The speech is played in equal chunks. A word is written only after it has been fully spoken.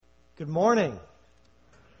Good morning.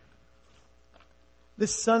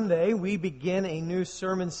 This Sunday, we begin a new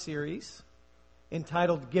sermon series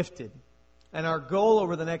entitled Gifted. And our goal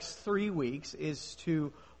over the next 3 weeks is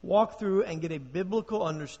to walk through and get a biblical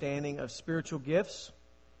understanding of spiritual gifts,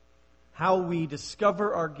 how we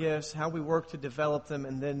discover our gifts, how we work to develop them,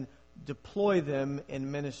 and then deploy them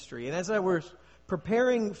in ministry. And as I was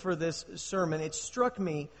preparing for this sermon, it struck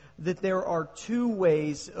me that there are two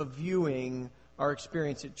ways of viewing our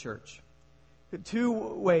experience at church. Two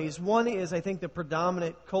ways. One is, I think, the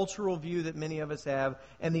predominant cultural view that many of us have,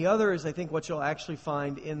 and the other is, I think, what you'll actually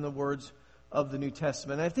find in the words of the New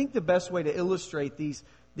Testament. And I think the best way to illustrate these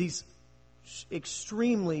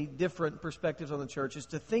extremely different perspectives on the church is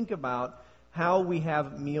to think about how we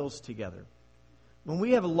have meals together. When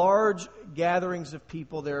we have large gatherings of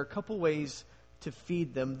people, there are a couple ways to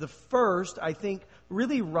feed them. The first, I think,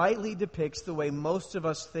 really rightly depicts the way most of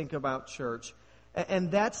us think about church,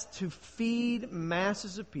 and that's to feed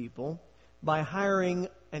masses of people by hiring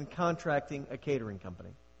and contracting a catering company.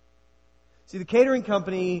 See, the catering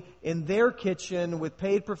company in their kitchen with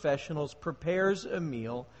paid professionals prepares a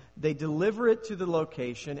meal. They deliver it to the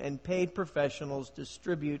location, and paid professionals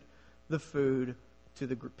distribute the food to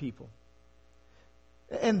the people.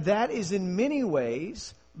 And that is in many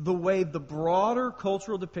ways the way the broader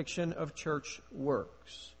cultural depiction of church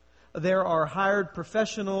works. There are hired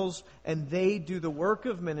professionals, and they do the work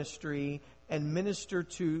of ministry and minister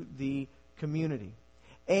to the community.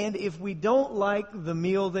 And if we don't like the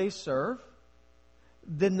meal they serve,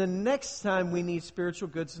 then the next time we need spiritual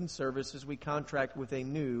goods and services, we contract with a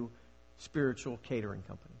new spiritual catering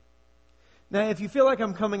company. Now, if you feel like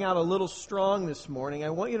I'm coming out a little strong this morning,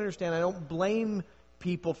 I want you to understand I don't blame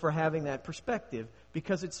people for having that perspective,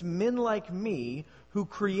 because it's men like me who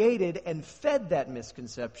created and fed that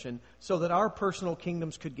misconception so that our personal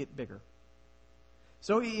kingdoms could get bigger.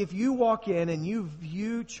 So if you walk in and you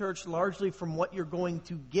view church largely from what you're going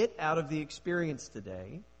to get out of the experience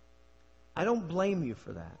today, I don't blame you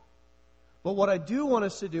for that. But what I do want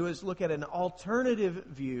us to do is look at an alternative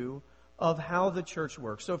view of how the church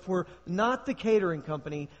works. So if we're not the catering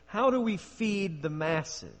company, how do we feed the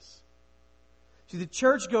masses? See, the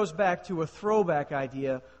church goes back to a throwback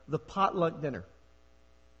idea, the potluck dinner,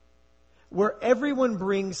 where everyone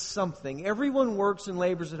brings something. Everyone works and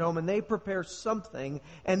labors at home, and they prepare something,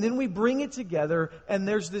 and then we bring it together, and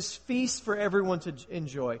there's this feast for everyone to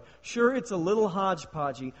enjoy. Sure, it's a little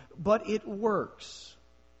hodgepodgey, but it works.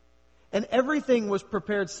 And everything was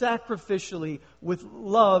prepared sacrificially with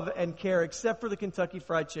love and care, except for the Kentucky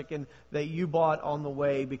Fried Chicken that you bought on the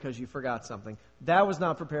way because you forgot something. That was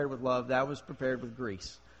not prepared with love. That was prepared with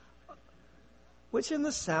grease. Which in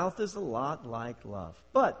the South is a lot like love.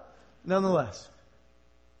 But nonetheless,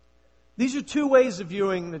 these are two ways of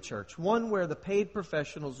viewing the church. One where the paid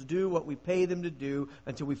professionals do what we pay them to do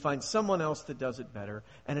until we find someone else that does it better.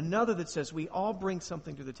 And another that says we all bring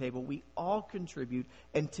something to the table, we all contribute,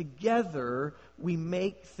 and together we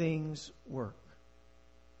make things work.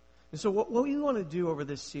 And so what we want to do over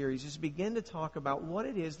this series is begin to talk about what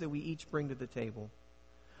it is that we each bring to the table.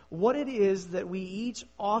 What it is that we each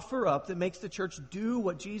offer up that makes the church do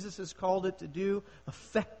what Jesus has called it to do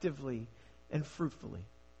effectively and fruitfully.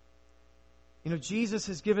 You know, Jesus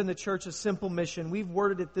has given the church a simple mission. We've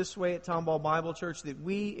worded it this way at Tomball Bible Church, that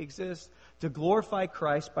we exist to glorify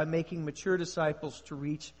Christ by making mature disciples to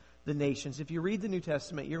reach the nations. If you read the New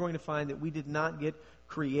Testament, you're going to find that we did not get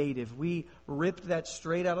creative. We ripped that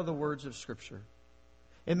straight out of the words of Scripture.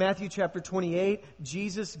 In Matthew chapter 28,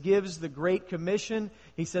 Jesus gives the Great Commission.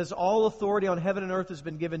 He says, "All authority on heaven and earth has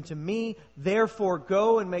been given to me. Therefore,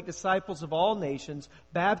 go and make disciples of all nations,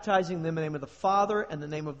 baptizing them in the name of the Father, and the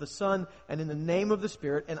name of the Son, and in the name of the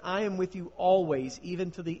Spirit. And I am with you always,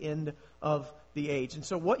 even to the end of the age." And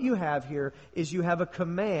so what you have here is you have a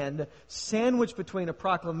command sandwiched between a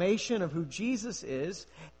proclamation of who Jesus is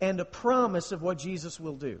and a promise of what Jesus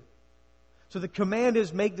will do. So the command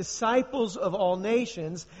is make disciples of all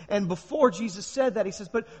nations. And before Jesus said that, He says,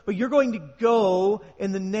 but you're going to go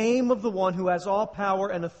in the name of the one who has all power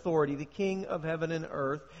and authority, the King of heaven and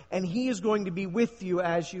earth, and He is going to be with you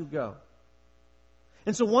as you go.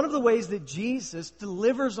 And so one of the ways that Jesus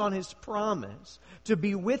delivers on His promise to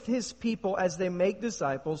be with His people as they make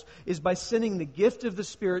disciples is by sending the gift of the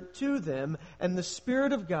Spirit to them, and the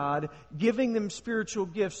Spirit of God giving them spiritual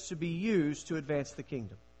gifts to be used to advance the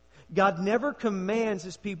kingdom. God never commands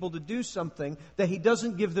His people to do something that He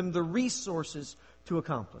doesn't give them the resources to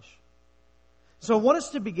accomplish. So I want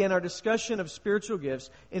us to begin our discussion of spiritual gifts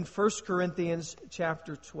in 1 Corinthians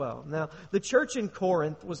chapter 12. Now, the church in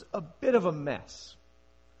Corinth was a bit of a mess.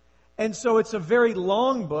 And so it's a very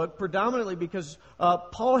long book, predominantly because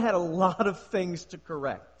Paul had a lot of things to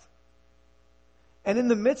correct. And in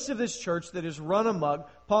the midst of this church that is run amok,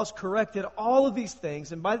 Paul's corrected all of these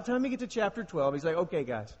things. And by the time we get to chapter 12, he's like, okay,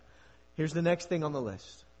 guys, here's the next thing on the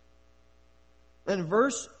list. And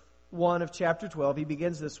verse 1 of chapter 12, he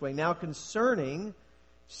begins this way. Now concerning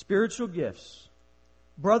spiritual gifts,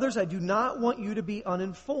 brothers, I do not want you to be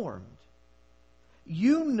uninformed.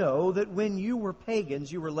 You know that when you were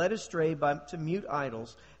pagans, you were led astray to mute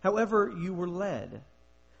idols, however you were led.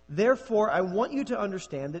 Therefore, I want you to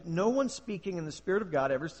understand that no one speaking in the Spirit of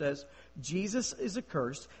God ever says, Jesus is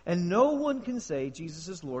accursed, and no one can say Jesus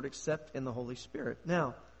is Lord except in the Holy Spirit.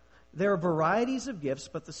 Now, there are varieties of gifts,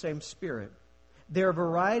 but the same Spirit. There are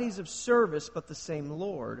varieties of service, but the same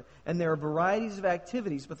Lord. And there are varieties of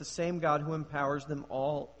activities, but the same God who empowers them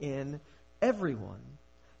all in everyone.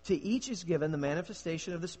 To each is given the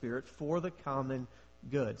manifestation of the Spirit for the common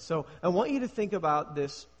good. So I want you to think about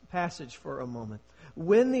this passage for a moment.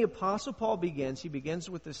 When the Apostle Paul begins, he begins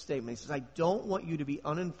with this statement. He says, I don't want you to be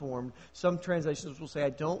uninformed. Some translations will say, I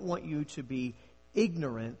don't want you to be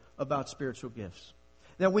ignorant about spiritual gifts.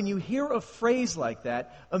 Now, when you hear a phrase like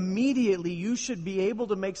that, immediately you should be able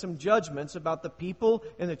to make some judgments about the people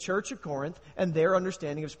in the church of Corinth and their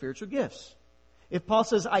understanding of spiritual gifts. If Paul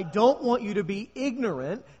says, I don't want you to be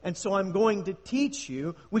ignorant, and so I'm going to teach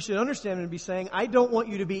you, we should understand him to be saying, I don't want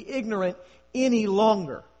you to be ignorant any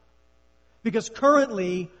longer. Because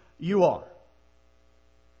currently, you are.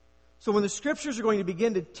 So when the Scriptures are going to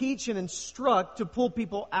begin to teach and instruct to pull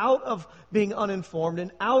people out of being uninformed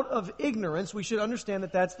and out of ignorance, we should understand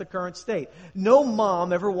that that's the current state. No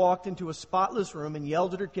mom ever walked into a spotless room and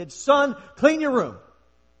yelled at her kids, son, clean your room.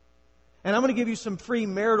 And I'm going to give you some free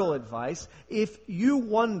marital advice. If you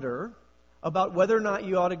wonder about whether or not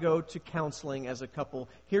you ought to go to counseling as a couple,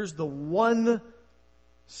 here's the one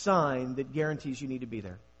sign that guarantees you need to be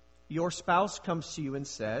there. Your spouse comes to you and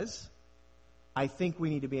says, I think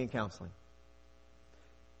we need to be in counseling.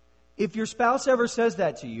 If your spouse ever says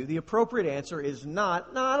that to you, the appropriate answer is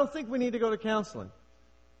not, no, I don't think we need to go to counseling.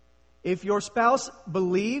 If your spouse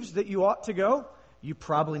believes that you ought to go, you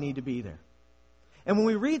probably need to be there. And when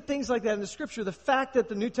we read things like that in the Scripture, the fact that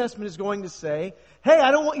the New Testament is going to say, hey,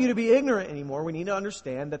 I don't want you to be ignorant anymore, we need to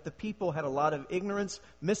understand that the people had a lot of ignorance,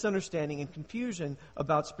 misunderstanding, and confusion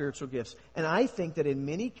about spiritual gifts. And I think that in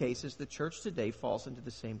many cases, the church today falls into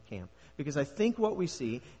the same camp. Because I think what we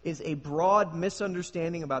see is a broad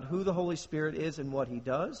misunderstanding about who the Holy Spirit is and what He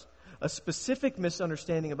does, a specific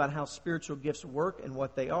misunderstanding about how spiritual gifts work and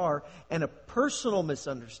what they are, and a personal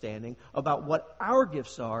misunderstanding about what our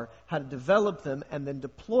gifts are, how to develop them, and then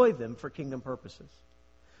deploy them for kingdom purposes.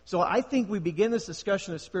 So I think we begin this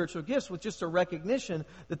discussion of spiritual gifts with just a recognition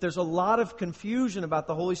that there's a lot of confusion about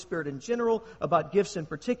the Holy Spirit in general, about gifts in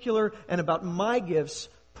particular, and about my gifts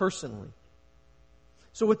personally.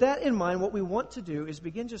 So with that in mind, what we want to do is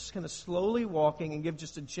begin just kind of slowly walking and give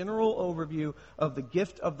just a general overview of the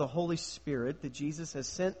gift of the Holy Spirit that Jesus has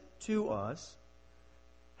sent to us,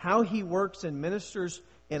 how He works and ministers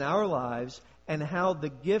in our lives, and how the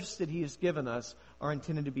gifts that He has given us are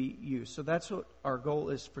intended to be used. So that's what our goal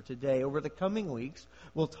is for today. Over the coming weeks,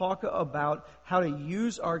 we'll talk about how to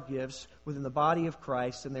use our gifts within the body of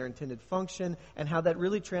Christ and their intended function, and how that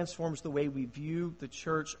really transforms the way we view the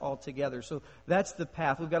church altogether. So that's the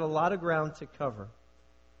path. We've got a lot of ground to cover.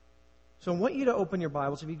 So I want you to open your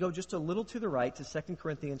Bibles. If you go just a little to the right to 2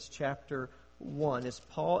 Corinthians chapter 1, as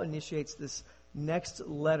Paul initiates this next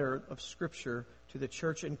letter of Scripture to the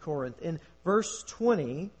church in Corinth. In verse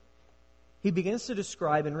 20, he begins to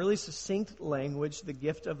describe in really succinct language the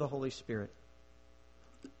gift of the Holy Spirit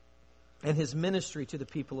and His ministry to the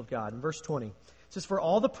people of God. In verse 20, it says, for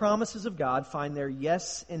all the promises of God find their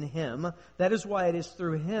yes in Him. That is why it is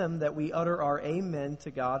through Him that we utter our amen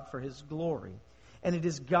to God for His glory. And it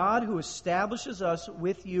is God who establishes us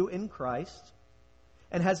with you in Christ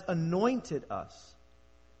and has anointed us,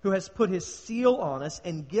 who has put His seal on us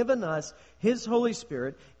and given us His Holy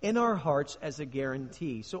Spirit in our hearts as a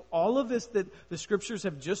guarantee. So all of this that the Scriptures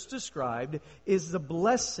have just described is the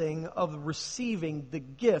blessing of receiving the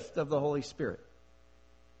gift of the Holy Spirit.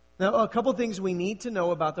 Now, a couple things we need to know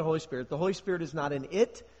about the Holy Spirit. The Holy Spirit is not an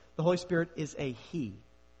it. The Holy Spirit is a He.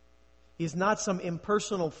 He is not some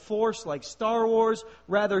impersonal force like Star Wars.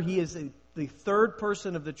 Rather, He is the third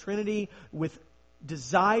person of the Trinity with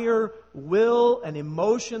desire, will, and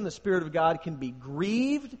emotion. The Spirit of God can be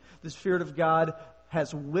grieved. The Spirit of God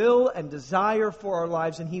has will and desire for our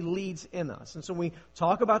lives, and He leads in us. And so when we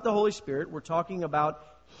talk about the Holy Spirit, we're talking about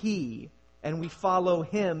He, and we follow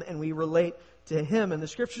Him, and we relate to Him. And the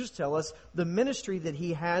Scriptures tell us the ministry that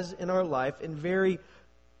He has in our life in very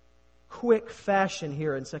quick fashion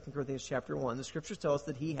here in 2 Corinthians chapter 1. The Scriptures tell us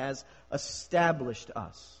that He has established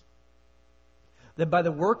us. That by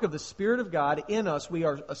the work of the Spirit of God in us, we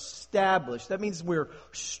are established. That means we're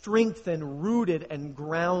strengthened, rooted, and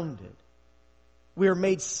grounded. We are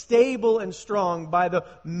made stable and strong by the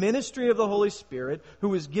ministry of the Holy Spirit,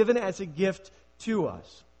 who is given as a gift to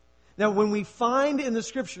us. Now, when we find in the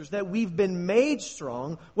Scriptures that we've been made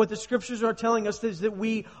strong, what the Scriptures are telling us is that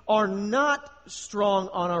we are not strong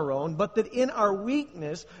on our own, but that in our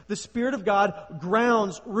weakness, the Spirit of God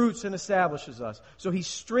grounds, roots, and establishes us. So He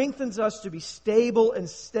strengthens us to be stable and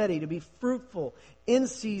steady, to be fruitful in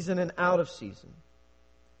season and out of season.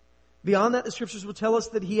 Beyond that, the Scriptures will tell us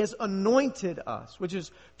that He has anointed us, which is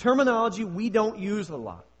terminology we don't use a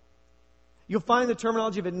lot. You'll find the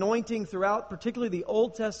terminology of anointing throughout, particularly the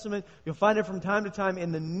Old Testament. You'll find it from time to time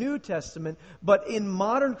in the New Testament. But in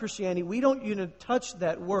modern Christianity, we don't even touch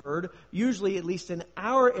that word, usually at least in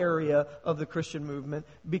our area of the Christian movement,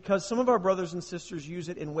 because some of our brothers and sisters use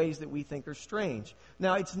it in ways that we think are strange.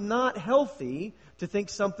 Now, it's not healthy to think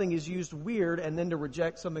something is used weird and then to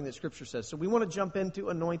reject something that Scripture says. So we want to jump into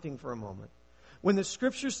anointing for a moment. When the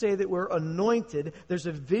Scriptures say that we're anointed, there's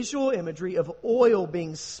a visual imagery of oil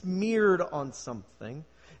being smeared on something.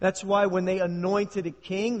 That's why when they anointed a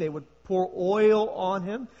king, they would pour oil on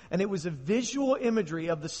him. And it was a visual imagery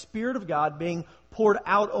of the Spirit of God being poured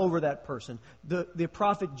out over that person. The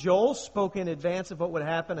prophet Joel spoke in advance of what would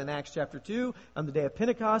happen in Acts chapter 2 on the day of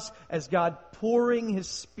Pentecost as God pouring His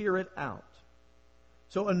Spirit out.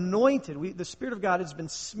 So anointed, the Spirit of God has been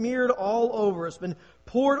smeared all over us, been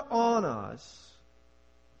poured on us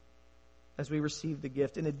as we receive the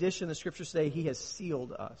gift. In addition, the Scriptures say He has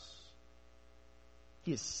sealed us.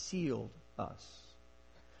 He has sealed us.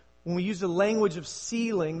 When we use the language of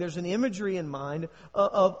sealing, there's an imagery in mind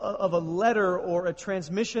of a letter or a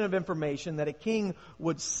transmission of information that a king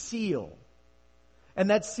would seal. And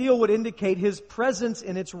that seal would indicate his presence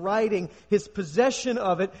in its writing, his possession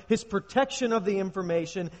of it, his protection of the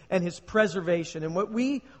information, and his preservation. And what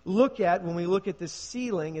we look at when we look at this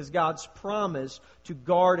sealing is God's promise to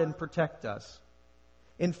guard and protect us.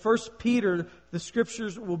 In 1 Peter, the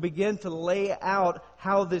Scriptures will begin to lay out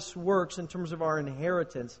how this works in terms of our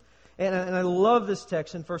inheritance. And I love this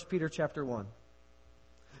text in 1 Peter chapter 1.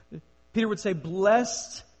 Peter would say,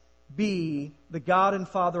 "Blessed be the God and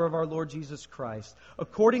Father of our Lord Jesus Christ.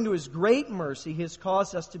 According to His great mercy, He has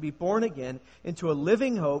caused us to be born again into a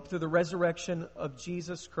living hope through the resurrection of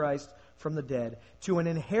Jesus Christ from the dead, to an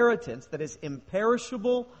inheritance that is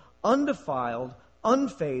imperishable, undefiled,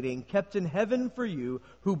 unfading, kept in heaven for you,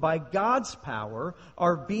 who by God's power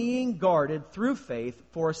are being guarded through faith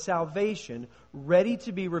for a salvation ready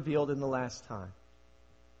to be revealed in the last time."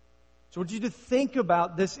 So I want you to think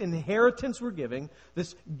about this inheritance we're giving,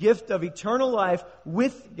 this gift of eternal life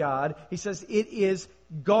with God. He says it is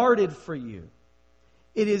guarded for you.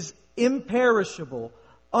 It is imperishable,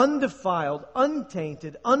 undefiled,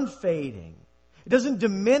 untainted, unfading. It doesn't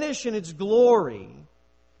diminish in its glory,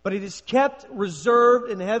 but it is kept reserved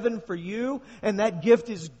in heaven for you, and that gift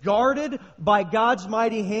is guarded by God's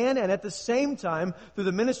mighty hand, and at the same time, through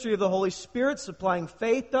the ministry of the Holy Spirit supplying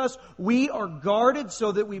faith to us, we are guarded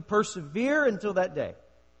so that we persevere until that day.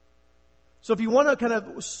 So if you want to kind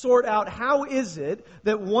of sort out how is it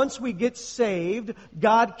that once we get saved,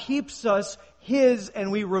 God keeps us His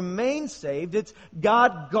and we remain saved, it's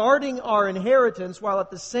God guarding our inheritance while at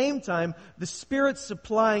the same time the Spirit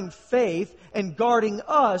supplying faith and guarding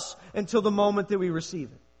us until the moment that we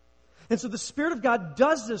receive it. And so the Spirit of God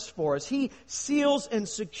does this for us. He seals and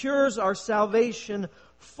secures our salvation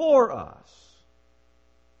for us.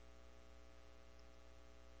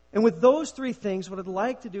 And with those three things, what I'd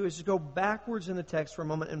like to do is just go backwards in the text for a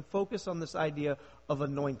moment and focus on this idea of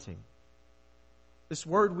anointing. This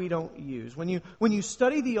word we don't use. When you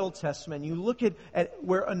study the Old Testament, you look at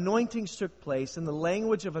where anointings took place and the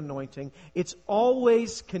language of anointing, it's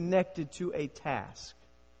always connected to a task.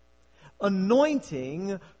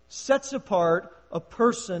 Anointing sets apart a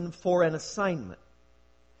person for an assignment.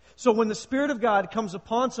 So when the Spirit of God comes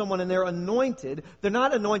upon someone and they're anointed, they're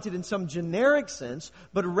not anointed in some generic sense,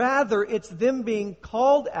 but rather it's them being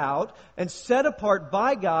called out and set apart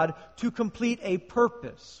by God to complete a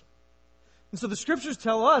purpose. And so the Scriptures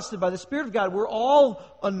tell us that by the Spirit of God, we're all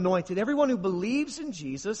anointed. Everyone who believes in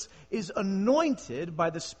Jesus is anointed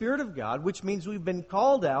by the Spirit of God, which means we've been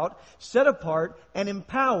called out, set apart, and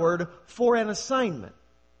empowered for an assignment.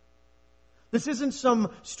 This isn't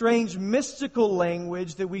some strange mystical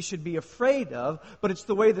language that we should be afraid of, but it's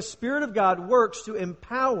the way the Spirit of God works to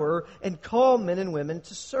empower and call men and women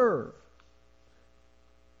to serve.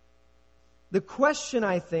 The question,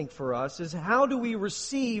 I think, for us is, how do we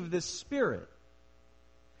receive this Spirit?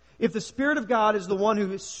 If the Spirit of God is the one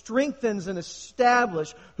who strengthens and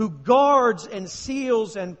establishes, who guards and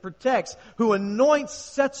seals and protects, who anoints,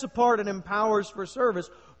 sets apart, and empowers for service,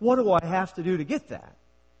 what do I have to do to get that?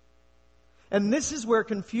 And this is where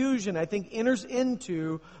confusion, I think, enters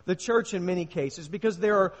into the church in many cases, because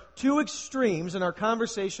there are two extremes in our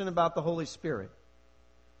conversation about the Holy Spirit.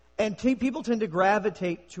 And people tend to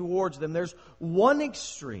gravitate towards them. There's one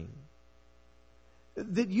extreme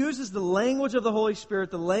that uses the language of the Holy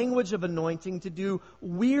Spirit, the language of anointing, to do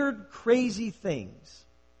weird, crazy things.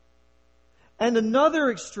 And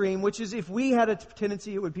another extreme, which is, if we had a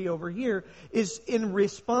tendency, it would be over here, is in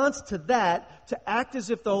response to that, to act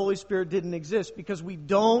as if the Holy Spirit didn't exist, because we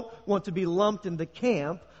don't want to be lumped in the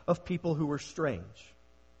camp of people who are strange.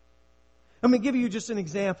 Let me give you just an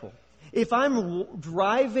example. If I'm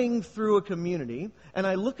driving through a community and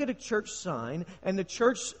I look at a church sign and the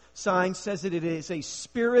church sign says that it is a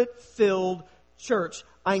Spirit-filled church,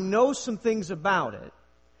 I know some things about it.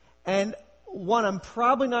 And one, I'm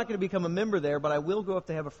probably not going to become a member there, but I will go if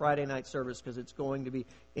they have a Friday night service because it's going to be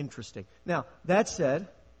interesting. Now, that said,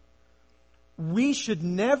 we should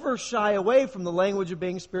never shy away from the language of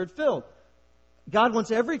being Spirit-filled. God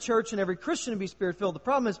wants every church and every Christian to be Spirit-filled. The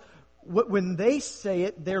problem is, when they say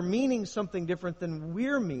it, they're meaning something different than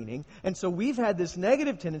we're meaning. And so we've had this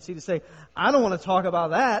negative tendency to say, I don't want to talk about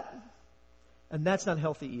that. And that's not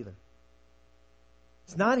healthy either.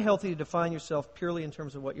 It's not healthy to define yourself purely in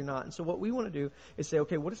terms of what you're not. And so what we want to do is say,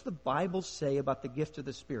 okay, what does the Bible say about the gift of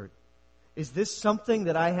the Spirit? Is this something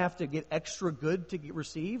that I have to get extra good to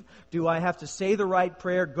receive? Do I have to say the right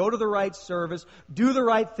prayer, go to the right service, do the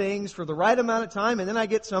right things for the right amount of time, and then I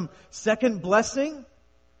get some second blessing?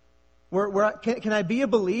 Can I be a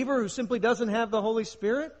believer who simply doesn't have the Holy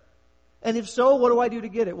Spirit? And if so, what do I do to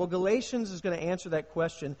get it? Well, Galatians is going to answer that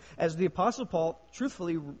question as the Apostle Paul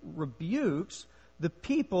truthfully rebukes the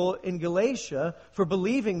people in Galatia for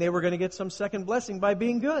believing they were going to get some second blessing by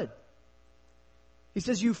being good. He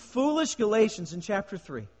says, "You foolish Galatians," in chapter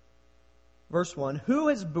 3, verse 1, "who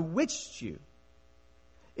has bewitched you?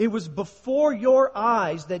 It was before your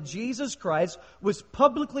eyes that Jesus Christ was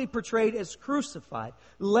publicly portrayed as crucified.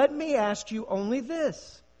 Let me ask you only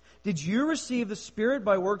this. Did you receive the Spirit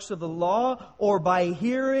by works of the law or by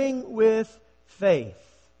hearing with faith?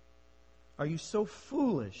 Are you so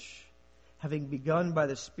foolish? Having begun by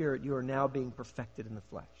the Spirit, you are now being perfected in the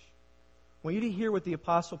flesh." I want you to hear what the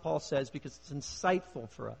Apostle Paul says, because it's insightful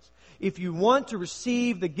for us. If you want to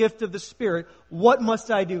receive the gift of the Spirit, what must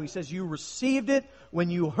I do? He says, you received it when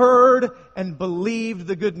you heard and believed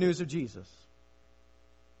the good news of Jesus.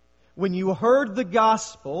 When you heard the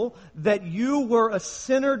gospel that you were a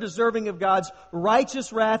sinner deserving of God's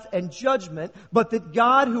righteous wrath and judgment, but that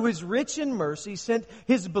God, who is rich in mercy, sent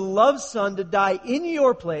His beloved Son to die in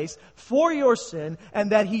your place for your sin,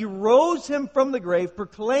 and that He rose Him from the grave,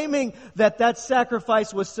 proclaiming that that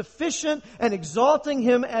sacrifice was sufficient and exalting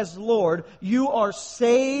Him as Lord, you are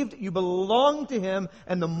saved, you belong to Him,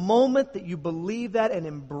 and the moment that you believe that and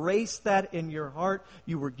embrace that in your heart,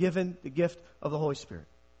 you were given the gift of the Holy Spirit.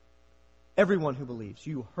 Everyone who believes.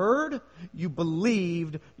 You heard, you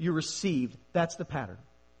believed, you received. That's the pattern.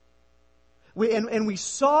 And we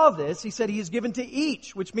saw this. He said He is given to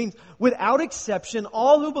each, which means without exception,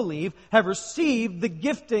 all who believe have received the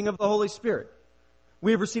gifting of the Holy Spirit.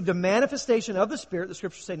 We have received a manifestation of the Spirit, the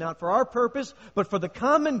Scriptures say, not for our purpose, but for the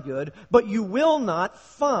common good. But you will not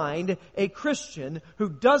find a Christian who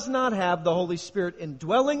does not have the Holy Spirit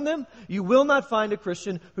indwelling them. You will not find a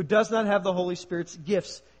Christian who does not have the Holy Spirit's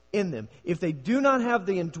gifts in them. If they do not have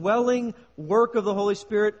the indwelling work of the Holy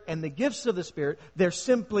Spirit and the gifts of the Spirit, they're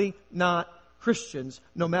simply not Christians,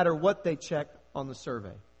 no matter what they check on the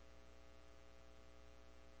survey.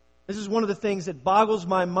 This is one of the things that boggles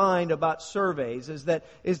my mind about surveys, is that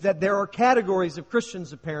there are categories of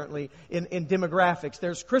Christians, apparently, in demographics.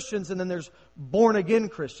 There's Christians and then there's born-again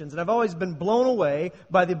Christians. And I've always been blown away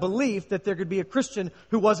by the belief that there could be a Christian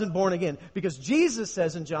who wasn't born again. Because Jesus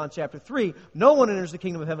says in John chapter 3, no one enters the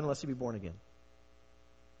kingdom of heaven unless he be born again.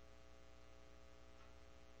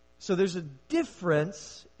 So there's a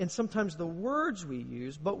difference in sometimes the words we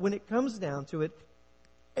use, but when it comes down to it,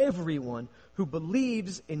 everyone who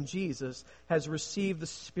believes in Jesus has received the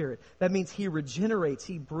Spirit. That means He regenerates.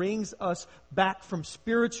 He brings us back from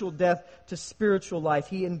spiritual death to spiritual life.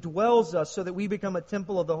 He indwells us so that we become a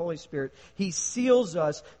temple of the Holy Spirit. He seals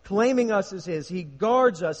us, claiming us as His. He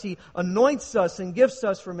guards us. He anoints us and gifts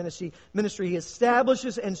us for ministry. He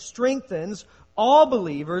establishes and strengthens all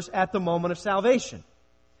believers at the moment of salvation.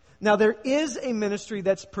 Now, there is a ministry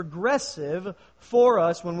that's progressive for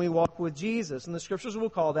us when we walk with Jesus. And the Scriptures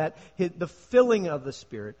will call that the filling of the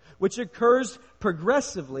Spirit, which occurs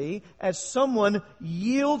progressively as someone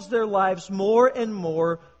yields their lives more and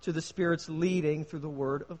more to the Spirit's leading through the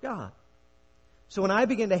Word of God. So when I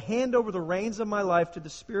begin to hand over the reins of my life to the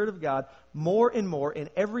Spirit of God more and more in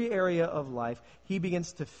every area of life, He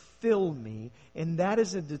begins to fill me. And that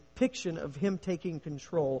is a depiction of Him taking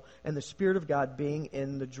control and the Spirit of God being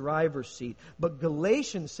in the driver's seat. But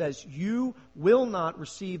Galatians says you will not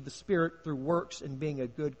receive the Spirit through works and being a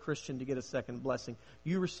good Christian to get a second blessing.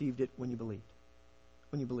 You received it when you believed.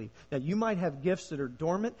 When you believe. Now, you might have gifts that are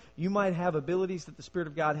dormant. You might have abilities that the Spirit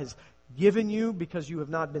of God has given you because you have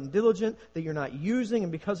not been diligent, that you're not using,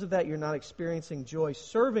 and because of that you're not experiencing joy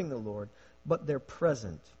serving the Lord, but they're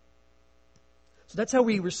present. So that's how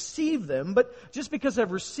we receive them, but just because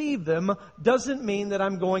I've received them doesn't mean that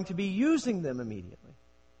I'm going to be using them immediately.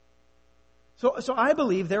 So I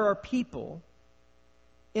believe there are people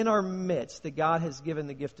in our midst that God has given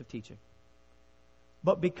the gift of teaching.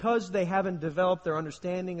 But because they haven't developed their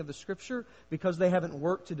understanding of the Scripture, because they haven't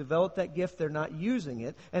worked to develop that gift, they're not using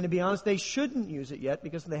it. And to be honest, they shouldn't use it yet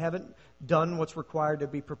because they haven't done what's required to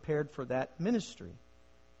be prepared for that ministry.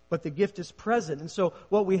 But the gift is present. And so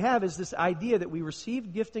what we have is this idea that we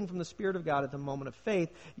receive gifting from the Spirit of God at the moment of faith,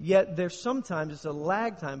 yet there's sometimes a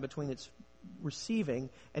lag time between its receiving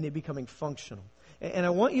and it becoming functional. And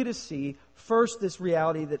I want you to see, first, this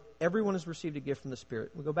reality that everyone has received a gift from the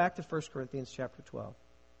Spirit. We'll go back to 1 Corinthians chapter 12.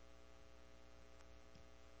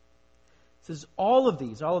 It says, all of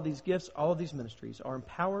these gifts, all of these ministries are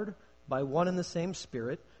empowered by one and the same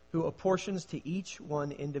Spirit who apportions to each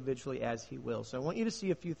one individually as He wills. So I want you to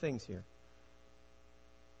see a few things here.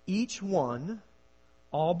 Each one,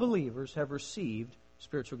 all believers have received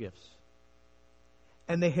spiritual gifts.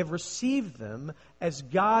 And they have received them as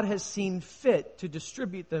God has seen fit to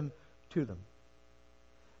distribute them to them.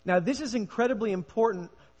 Now, this is incredibly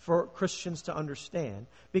important for Christians to understand,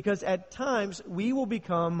 because at times we will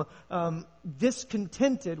become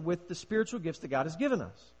discontented with the spiritual gifts that God has given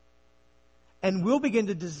us. And we'll begin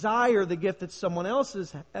to desire the gift that someone else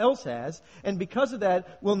has, and because of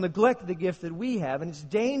that, we'll neglect the gift that we have. And it's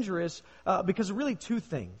dangerous because of really two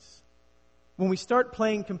things. When we start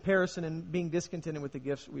playing comparison and being discontented with the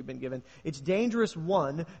gifts we've been given, it's dangerous,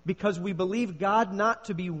 one, because we believe God not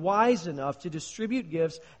to be wise enough to distribute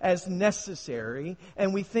gifts as necessary,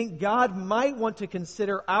 and we think God might want to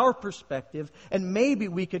consider our perspective, and maybe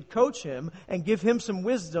we could coach Him and give Him some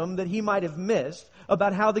wisdom that He might have missed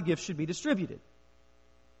about how the gifts should be distributed.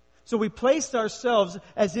 So we placed ourselves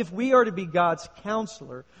as if we are to be God's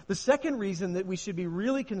counselor. The second reason that we should be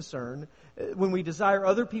really concerned when we desire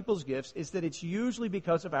other people's gifts is that it's usually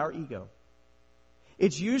because of our ego.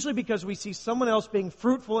 It's usually because we see someone else being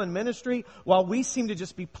fruitful in ministry while we seem to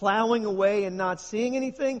just be plowing away and not seeing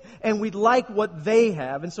anything, and we'd like what they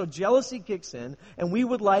have. And so jealousy kicks in, and we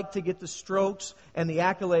would like to get the strokes and the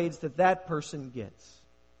accolades that that person gets.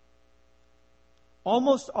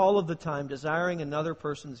 Almost all of the time, desiring another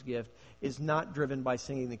person's gift is not driven by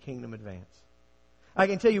seeing the kingdom advance. I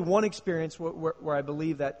can tell you one experience where I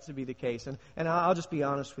believe that to be the case, and I'll just be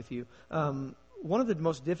honest with you. One of the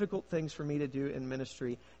most difficult things for me to do in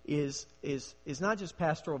ministry is not just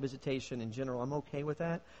pastoral visitation in general. I'm okay with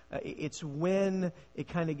that. It's when it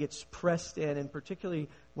kind of gets pressed in, and particularly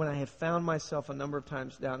when I have found myself a number of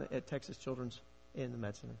times down at Texas Children's in the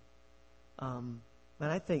Med Center.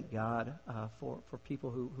 And I thank God for people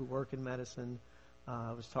who work in medicine.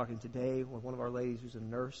 I was talking today with one of our ladies who's a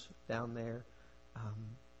nurse down there.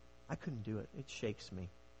 I couldn't do it. It shakes me.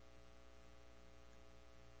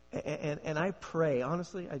 And I pray,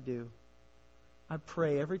 honestly, I do. I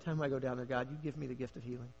pray every time I go down there, God, you give me the gift of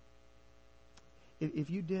healing. If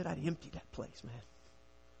you did, I'd empty that place,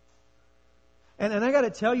 man. And I got to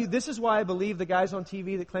tell you, this is why I believe the guys on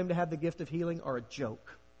TV that claim to have the gift of healing are a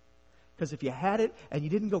joke. Because if you had it and you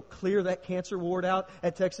didn't go clear that cancer ward out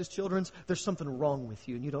at Texas Children's, there's something wrong with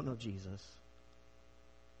you and you don't know Jesus.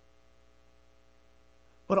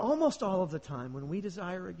 But almost all of the time, when we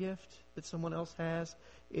desire a gift that someone else has,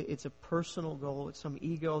 it's a personal goal. It's some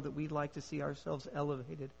ego that we'd like to see ourselves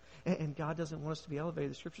elevated. And God doesn't want us to be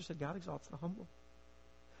elevated. The Scripture said God exalts the humble.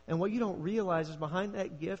 And what you don't realize is behind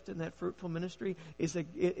that gift and that fruitful ministry is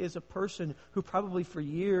a person who probably for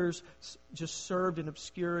years just served in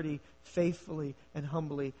obscurity faithfully and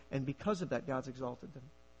humbly, and because of that, God's exalted them.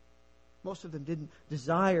 Most of them didn't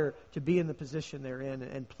desire to be in the position they're in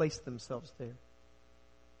and place themselves there.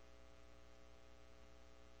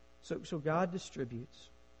 So God distributes.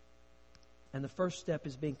 And the first step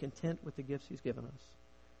is being content with the gifts He's given us,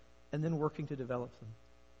 and then working to develop them.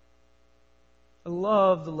 I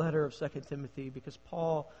love the letter of 2 Timothy because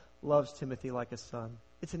Paul loves Timothy like a son.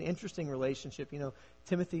 It's an interesting relationship. You know,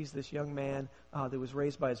 Timothy's this young man that was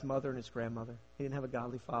raised by his mother and his grandmother. He didn't have a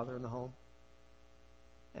godly father in the home.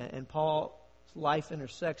 And Paul's life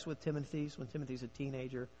intersects with Timothy's when Timothy's a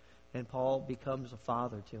teenager, and Paul becomes a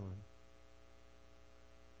father to him.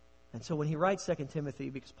 And so when he writes 2 Timothy,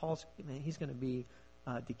 because he's going to be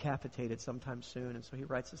decapitated sometime soon, and so he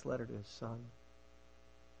writes this letter to his son.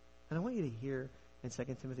 And I want you to hear in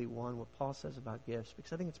 2 Timothy 1 what Paul says about gifts,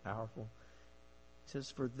 because I think it's powerful. He says,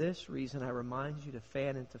 "For this reason I remind you to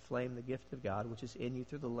fan into flame the gift of God, which is in you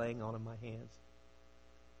through the laying on of my hands."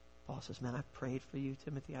 Paul says, man, I prayed for you,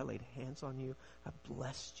 Timothy. I laid hands on you. I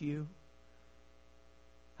blessed you.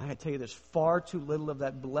 I gotta tell you, there's far too little of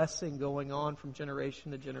that blessing going on from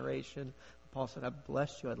generation to generation. Paul said, I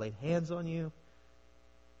blessed you. I laid hands on you.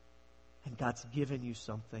 And God's given you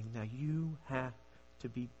something. Now you have to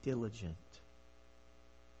be diligent.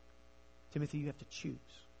 Timothy, you have to choose.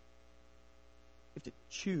 You have to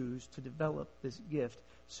choose to develop this gift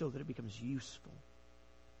so that it becomes useful.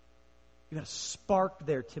 You got a spark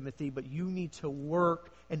there, Timothy, but you need to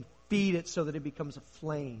work and feed it so that it becomes a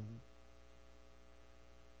flame.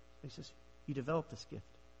 He says, you develop this gift.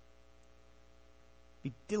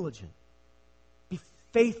 Be diligent. Be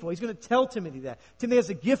faithful. He's going to tell Timothy that. Timothy has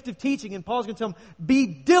a gift of teaching, and Paul's going to tell him, be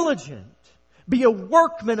diligent. Be a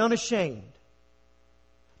workman unashamed.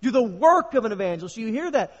 Do the work of an evangelist. You hear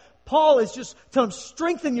that? Paul is just telling him,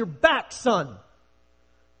 strengthen your back, son.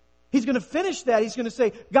 He's going to finish that. He's going to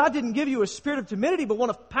say, God didn't give you a spirit of timidity, but one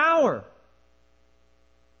of power.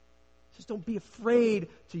 He says, don't be afraid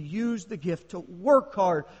to use the gift, to work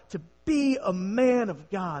hard, to be a man of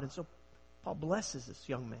God. And so Paul blesses this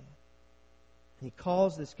young man. And he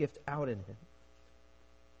calls this gift out in him.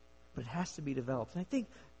 But it has to be developed. And I think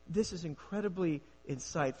this is incredibly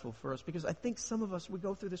insightful for us, because I think some of us, we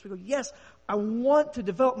go through this, we go, yes, I want to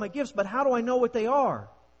develop my gifts, but how do I know what they are?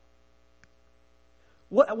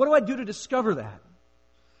 What do I do to discover that?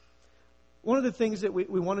 One of the things that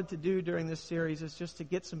we wanted to do during this series is just to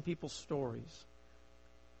get some people's stories.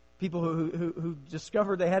 People who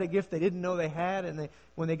discovered they had a gift they didn't know they had, and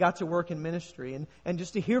when they got to work in ministry, and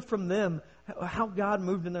just to hear from them how God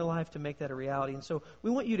moved in their life to make that a reality. And so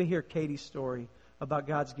we want you to hear Katie's story about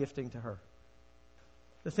God's gifting to her.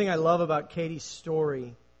 The thing I love about Katie's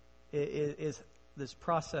story is this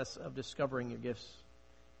process of discovering your gifts.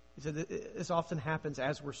 He said this often happens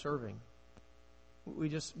as we're serving. We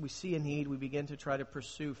see a need, we begin to try to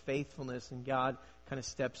pursue faithfulness, and God kind of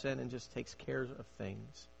steps in and just takes care of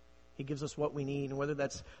things. He gives us what we need, and whether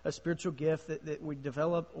that's a spiritual gift that we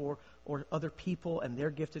develop or other people and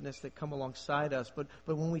their giftedness that come alongside us. But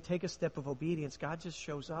when we take a step of obedience, God just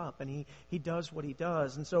shows up, and He does what He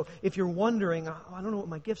does. And so if you're wondering, I don't know what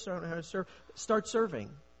my gifts are, I don't know how to serve, start serving.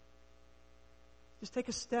 Just take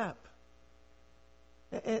a step.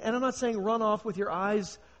 And I'm not saying run off with your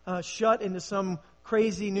eyes shut into some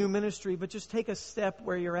crazy new ministry, but just take a step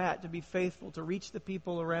where you're at to be faithful, to reach the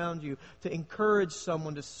people around you, to encourage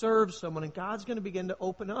someone, to serve someone. And God's going to begin to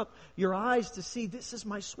open up your eyes to see, this is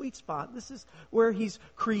my sweet spot. This is where He's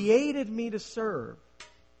created me to serve.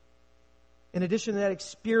 In addition to that,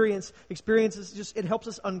 experiences just, it helps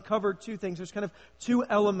us uncover two things. There's kind of two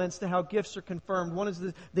elements to how gifts are confirmed. One is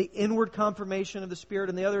the inward confirmation of the Spirit,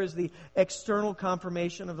 and the other is the external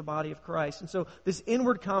confirmation of the body of Christ. And so this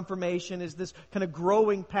inward confirmation is this kind of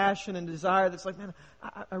growing passion and desire that's like, man,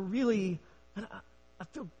 I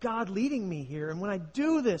feel God leading me here. And when I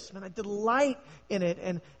do this, man, I delight in it.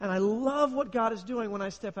 And I love what God is doing when I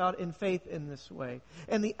step out in faith in this way.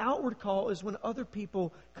 And the outward call is when other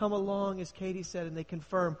people come along, as Katie said, and they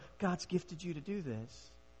confirm, God's gifted you to do this.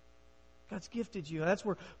 God's gifted you. And that's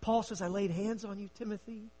where Paul says, I laid hands on you,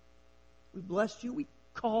 Timothy. We blessed you. We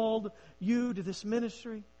called you to this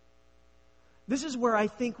ministry. This is where I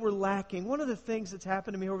think we're lacking. One of the things that's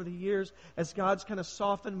happened to me over the years, as God's kind of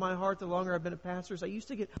softened my heart the longer I've been a pastor, is I used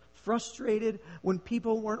to get frustrated when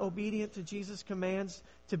people weren't obedient to Jesus' commands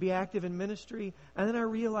to be active in ministry. And then I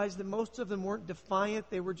realized that most of them weren't defiant,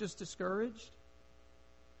 they were just discouraged.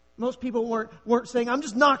 Most people weren't saying, I'm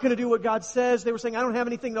just not going to do what God says. They were saying, I don't have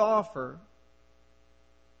anything to offer.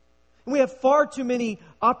 And we have far too many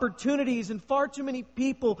opportunities and far too many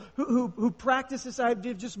people who practice this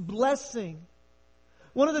idea of just blessing.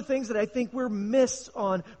 One of the things that I think we're missed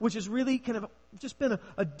on, which has really kind of just been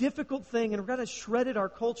a difficult thing, and we've kind of shredded our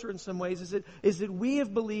culture in some ways, is that we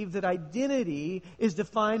have believed that identity is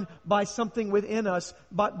defined by something within us,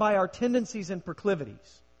 by our tendencies and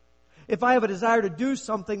proclivities. If I have a desire to do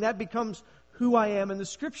something, that becomes who I am. And the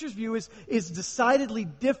Scripture's view is decidedly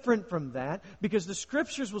different from that, because the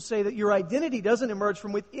Scriptures will say that your identity doesn't emerge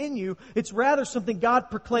from within you. It's rather something God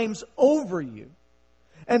proclaims over you.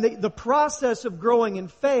 And the process of growing in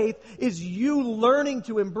faith is you learning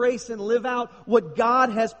to embrace and live out what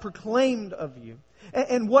God has proclaimed of you.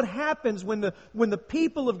 And what happens when the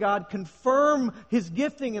people of God confirm His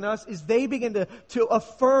gifting in us is they begin to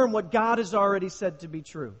affirm what God has already said to be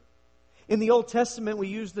true. In the Old Testament, we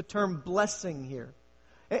use the term blessing here.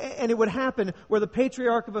 And it would happen where the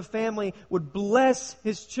patriarch of a family would bless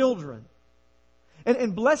his children.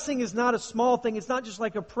 And blessing is not a small thing. It's not just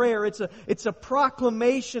like a prayer. It's a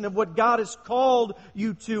proclamation of what God has called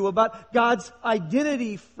you to, about God's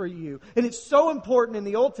identity for you. And it's so important in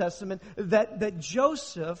the Old Testament that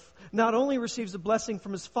Joseph not only receives a blessing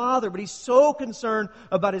from his father, but he's so concerned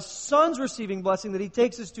about his sons receiving blessing that he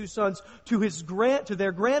takes his two sons to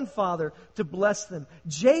their grandfather to bless them.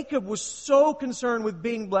 Jacob was so concerned with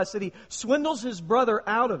being blessed that he swindles his brother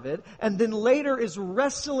out of it, and then later is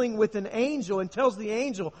wrestling with an angel and tells the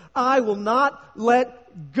angel, I will not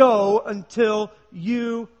let go until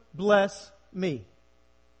you bless me.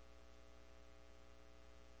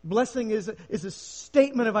 Blessing is a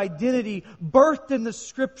statement of identity birthed in the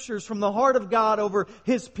Scriptures from the heart of God over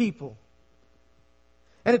His people.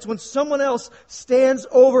 And it's when someone else stands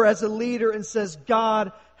over as a leader and says,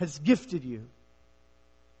 God has gifted you.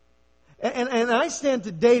 And I stand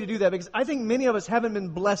today to do that because I think many of us haven't been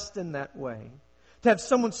blessed in that way. To have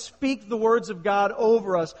someone speak the words of God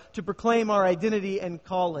over us to proclaim our identity and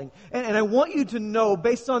calling. And I want you to know,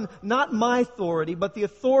 based on not my authority, but the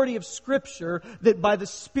authority of Scripture, that by the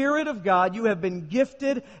Spirit of God you have been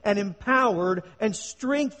gifted and empowered and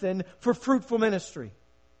strengthened for fruitful ministry.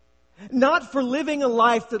 Not for living a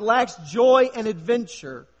life that lacks joy and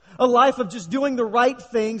adventure. A life of just doing the right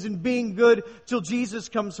things and being good till Jesus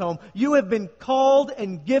comes home. You have been called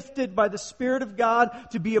and gifted by the Spirit of God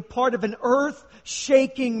to be a part of an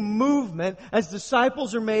earth-shaking movement as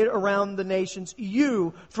disciples are made around the nations.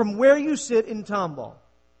 You, from where you sit in Tomball,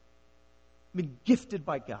 have been gifted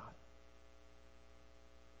by God.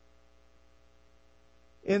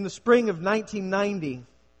 In the spring of 1990,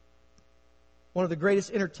 one of the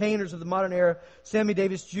greatest entertainers of the modern era, Sammy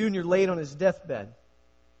Davis Jr., laid on his deathbed.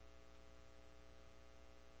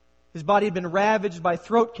 His body had been ravaged by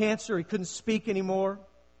throat cancer. He couldn't speak anymore.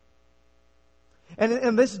 And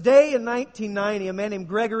on this day in 1990, a man named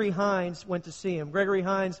Gregory Hines went to see him. Gregory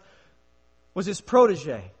Hines was his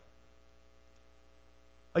protege.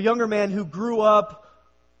 A younger man who grew up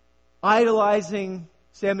idolizing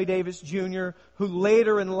Sammy Davis Jr., who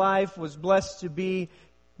later in life was blessed to be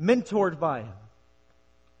mentored by him.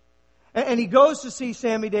 And he goes to see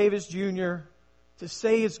Sammy Davis Jr. to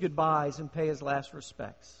say his goodbyes and pay his last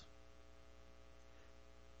respects.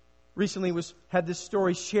 Recently had this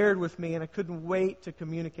story shared with me, and I couldn't wait to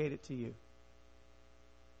communicate it to you.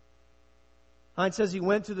 Hines says he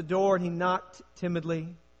went to the door and he knocked timidly.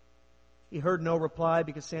 He heard no reply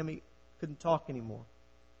because Sammy couldn't talk anymore.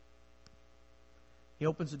 He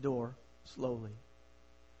opens the door slowly.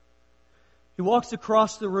 He walks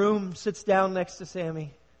across the room, sits down next to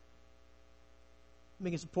Sammy. He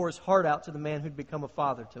begins to pour his heart out to the man who'd become a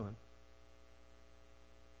father to him.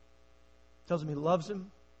 Tells him he loves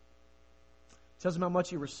him. Tells him how much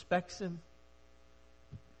he respects him.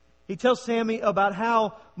 He tells Sammy about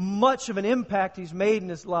how much of an impact he's made in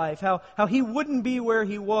his life, how he wouldn't be where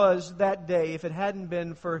he was that day if it hadn't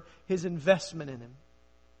been for his investment in him.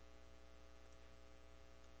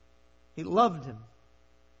 He loved him.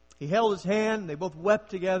 He held his hand. They both wept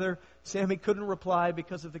together. Sammy couldn't reply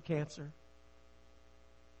because of the cancer.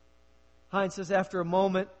 Hines says after a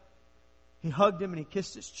moment, he hugged him and he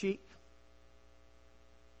kissed his cheek.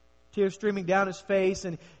 Tears streaming down his face,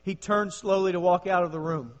 and he turned slowly to walk out of the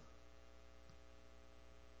room.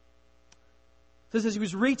 It says as he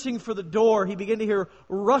was reaching for the door, he began to hear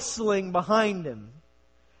rustling behind him.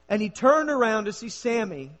 And he turned around to see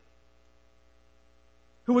Sammy,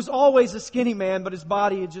 who was always a skinny man, but his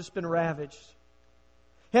body had just been ravaged.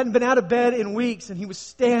 He hadn't been out of bed in weeks, and he was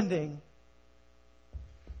standing,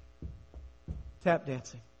 tap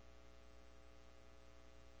dancing.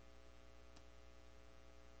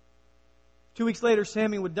 Two weeks later,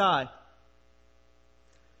 Sammy would die.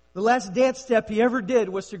 The last dance step he ever did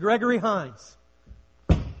was to Gregory Hines.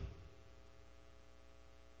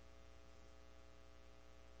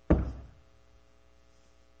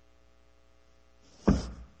 And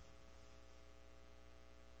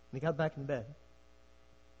he got back in bed.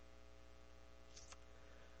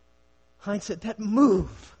 Hines said, that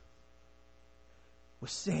move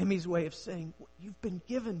was Sammy's way of saying, you've been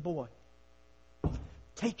given, boy.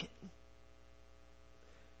 Take it.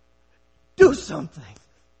 something.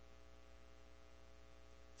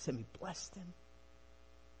 Said he blessed him.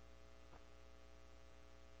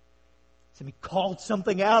 Said he called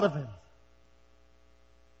something out of him.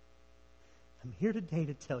 I'm here today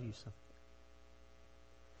to tell you something.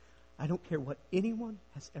 I don't care what anyone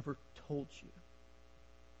has ever told you.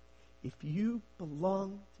 If you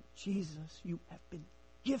belong to Jesus, you have been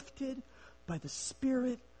gifted by the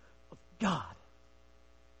Spirit of God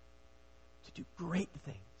to do great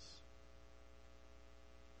things.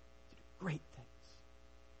 To do great things.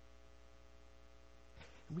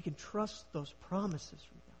 And we can trust those promises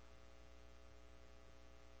from God.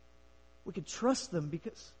 We can trust them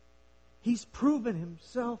because He's proven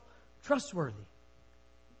Himself trustworthy.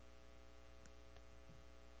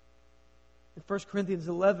 In 1 Corinthians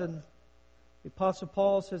 11, the Apostle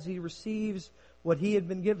Paul says he receives what he had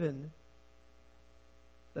been given.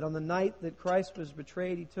 That on the night that Christ was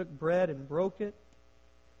betrayed, He took bread and broke it.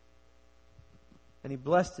 And He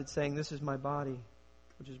blessed it, saying, "This is my body,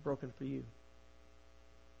 which is broken for you."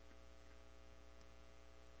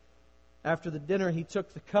 After the dinner, He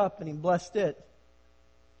took the cup and He blessed it.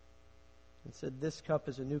 And said, "This cup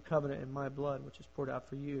is a new covenant in my blood, which is poured out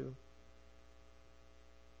for you.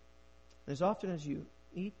 And as often as you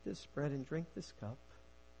eat this bread and drink this cup,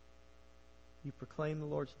 you proclaim the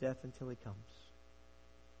Lord's death until He comes."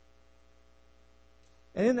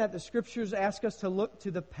 And in that, the Scriptures ask us to look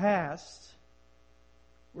to the past,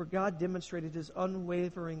 where God demonstrated His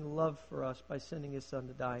unwavering love for us by sending His Son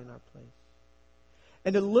to die in our place.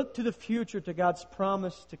 And to look to the future, to God's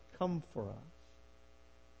promise to come for us.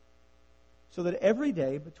 So that every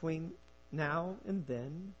day between now and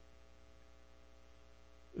then,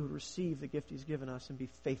 we would receive the gift He's given us and be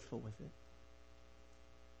faithful with it.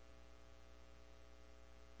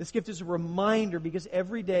 This gift is a reminder because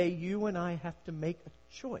every day you and I have to make a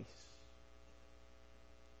choice.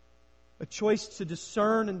 A choice to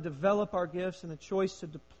discern and develop our gifts and a choice to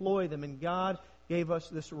deploy them. And God gave us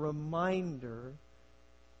this reminder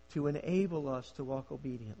to enable us to walk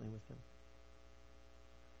obediently with Him.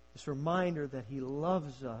 This reminder that He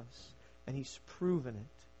loves us and He's proven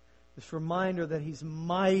it. This reminder that He's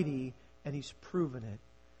mighty and He's proven it.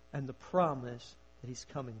 And the promise that He's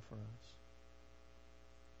coming for us.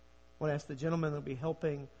 I want to ask the gentlemen that will be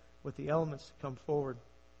helping with the elements to come forward.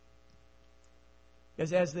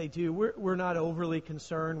 Because as they do, we're not overly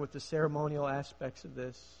concerned with the ceremonial aspects of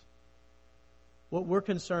this. What we're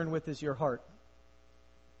concerned with is your heart.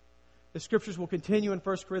 The Scriptures will continue in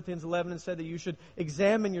 1 Corinthians 11 and say that you should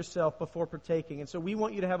examine yourself before partaking. And so we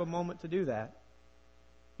want you to have a moment to do that.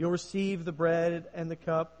 You'll receive the bread and the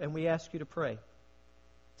cup, and we ask you to pray,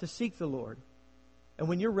 to seek the Lord. And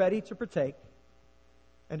when you're ready to partake,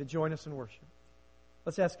 and to join us in worship.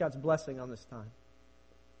 Let's ask God's blessing on this time.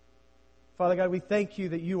 Father God, we thank You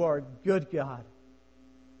that You are a good God.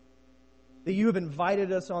 That You have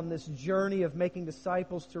invited us on this journey of making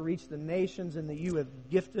disciples to reach the nations, and that You have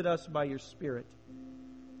gifted us by Your Spirit.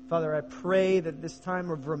 Father, I pray that this time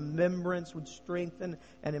of remembrance would strengthen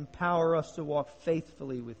and empower us to walk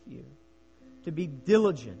faithfully with You. To be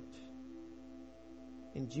diligent.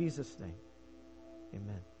 In Jesus' name,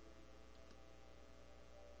 amen.